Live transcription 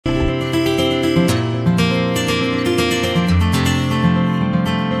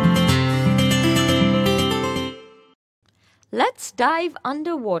dive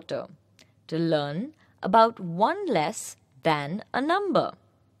underwater to learn about one less than a number.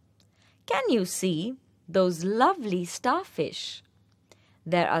 Can you see those lovely starfish?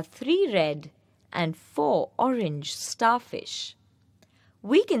 There are 3 red and 4 orange starfish.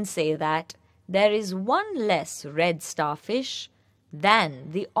 We can say that there is one less red starfish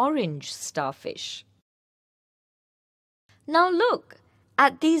than the orange starfish. Now look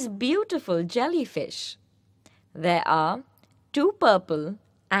at these beautiful jellyfish. There are 2 purple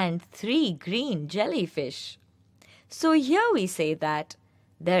and 3 green jellyfish. So here we say that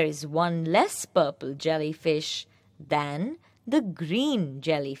there is one less purple jellyfish than the green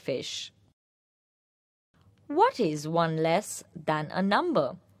jellyfish. What is one less than a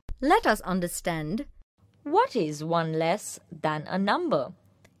number? Let us understand what is one less than a number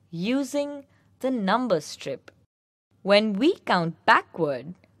using the number strip. When we count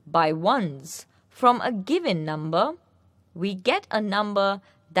backward by ones from a given number, we get a number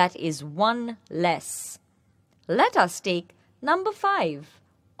that is 1 less. Let us take number 5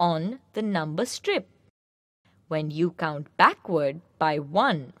 on the number strip. When you count backward by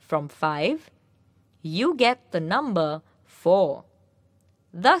 1 from 5, you get the number 4.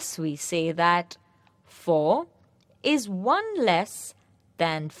 Thus we say that 4 is 1 less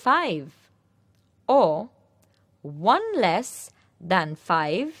than 5, or 1 less than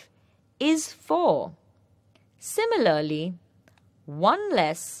 5 is 4. Similarly, 1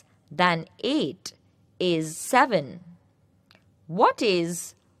 less than 8 is 7. What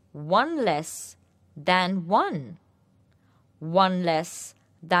is 1 less than 1? 1 less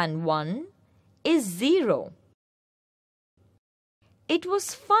than 1 is 0. It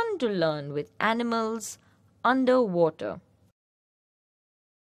was fun to learn with animals underwater.